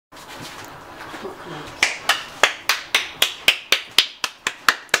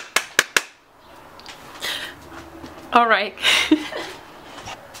Alright.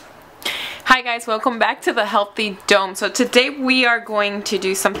 Hi guys, welcome back to the Healthy Dome. So today we are going to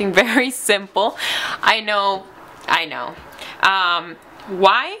do something very simple. I know.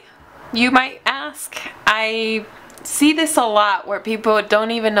 Why? You might ask. I see this a lot where people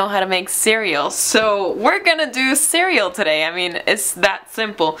don't even know how to make cereal. So we're gonna do cereal today. I mean, it's that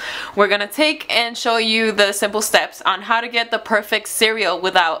simple. We're gonna take and show you the simple steps on how to get the perfect cereal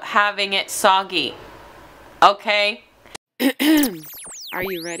without having it soggy. Okay? Are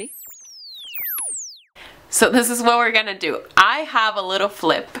you ready? So this is what we're gonna do. I have a little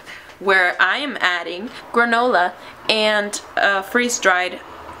flip where I am adding granola and freeze-dried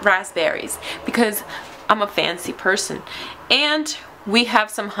raspberries because I'm a fancy person. And we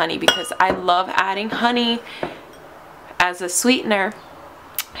have some honey because I love adding honey as a sweetener.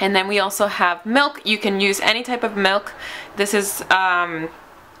 And then we also have milk. You can use any type of milk. This is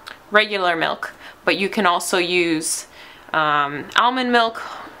regular milk, but you can also use almond milk,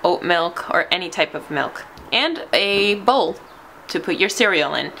 oat milk, or any type of milk. And a bowl to put your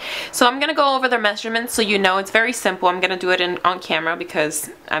cereal in. So I'm gonna go over the measurements so you know it's very simple. I'm gonna do it on camera because,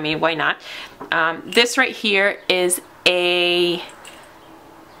 I mean, why not? This right here is a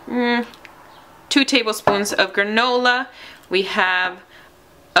 2 tablespoons of granola. We have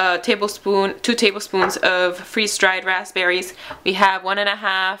a 2 tablespoons of freeze-dried raspberries. We have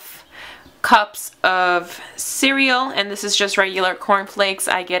 1.5 cups of cereal, and this is just regular cornflakes.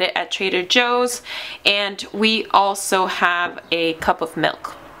 I get it at Trader Joe's. And we also have a cup of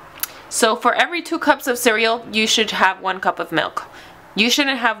milk. So for every 2 cups of cereal, you should have 1 cup of milk. You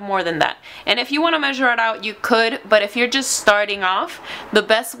shouldn't have more than that. And if you want to measure it out, you could, but if you're just starting off, the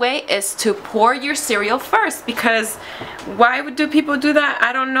best way is to pour your cereal first, because why do people do that?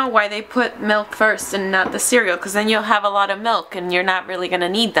 I don't know why they put milk first and not the cereal, because then you'll have a lot of milk and you're not really going to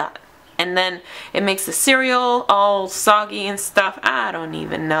need that. And then it makes the cereal all soggy and stuff. I don't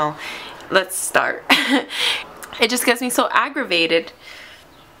even know. Let's start. It just gets me so aggravated.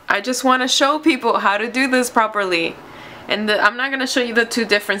 I just want to show people how to do this properly. And I'm not going to show you the 2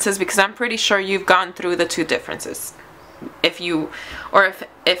 differences because I'm pretty sure you've gone through the 2 differences.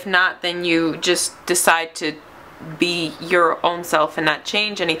 If not, then you just decide to be your own self and not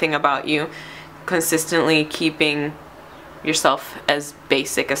change anything about you, consistently keeping yourself as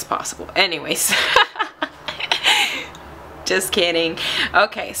basic as possible. Anyways. Just kidding.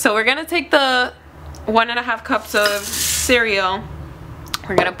 Okay, so we're gonna take the 1.5 cups of cereal.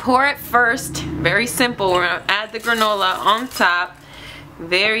 We're gonna pour it first. Very simple. We're gonna add the granola on top.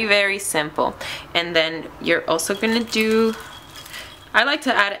 Very, very simple. And then you're also gonna do, I like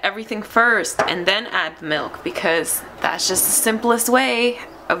to add everything first and then add milk because that's just the simplest way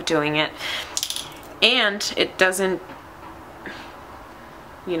of doing it. And it doesn't,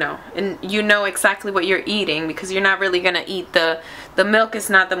 you know, and you know exactly what you're eating because you're not really gonna eat the milk is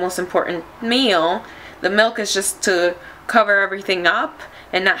not the most important meal. The milk is just to cover everything up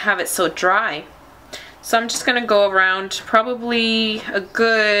and not have it so dry. So I'm just gonna go around probably a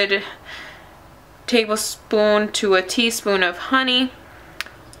good tablespoon to a teaspoon of honey.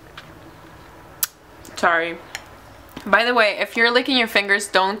 Sorry. By the way, if you're licking your fingers,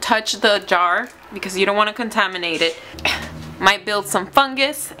 don't touch the jar because you don't want to contaminate it. Might build some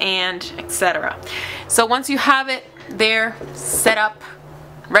fungus and etc. So once you have it there set up,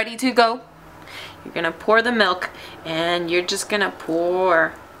 ready to go, you're gonna pour the milk and you're just gonna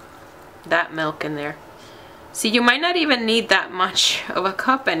pour that milk in there. See, you might not even need that much of a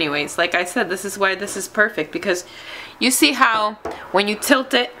cup anyways. Like I said, this is why this is perfect, because you see how when you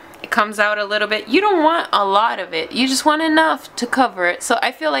tilt it, it comes out a little bit. You don't want a lot of it. You just want enough to cover it. So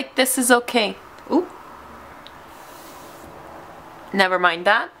I feel like this is okay. Ooh. Never mind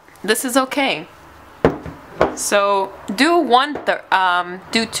that. This is okay. So do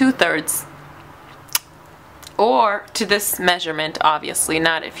 2/3, or to this measurement, obviously.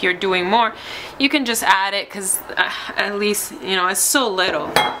 Not if you're doing more, you can just add it because at least, you know, it's so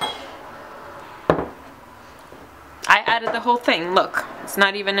little. I added the whole thing. Look, it's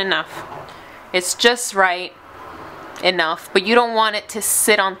not even enough. It's just right enough, but you don't want it to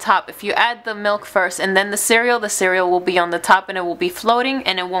sit on top. If you add the milk first and then the cereal will be on the top and it will be floating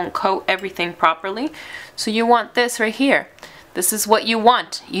and it won't coat everything properly. So you want this right here. This is what you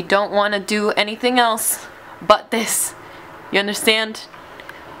want. You don't want to do anything else but this. You understand?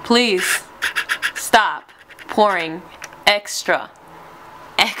 Please stop pouring extra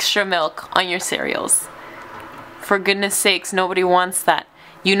milk on your cereals. For goodness sakes, nobody wants that.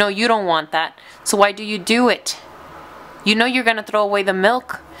 You know you don't want that. So why do you do it? You know you're gonna throw away the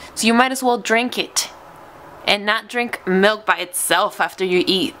milk, so you might as well drink it. and not drink milk by itself after you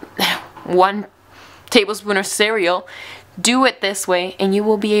eat 1 tablespoon of cereal. Do it this way and you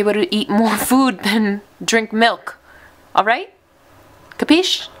will be able to eat more food than drink milk. Alright?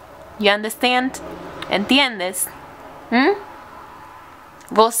 Capiche? You understand? ¿Entiendes?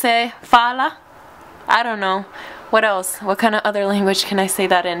 Você fala? I don't know. What else? What kind of other language can I say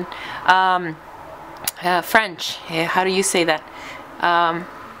that in? French. Yeah, how do you say that?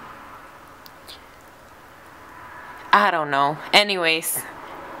 I don't know. Anyways,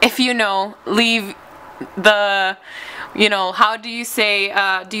 if you know, leave the, how do you say,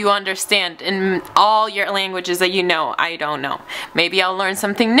 do you understand in all your languages that you know? I don't know. Maybe I'll learn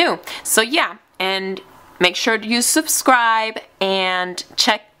something new. So yeah, and make sure you subscribe and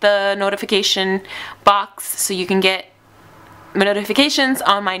check the notification box so you can get notifications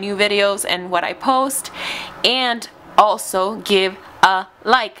on my new videos and what I post. And also give a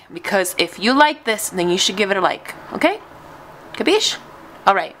like, because if you like this, then you should give it a like. Okay? Capiche?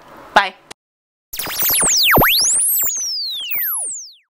 Alright.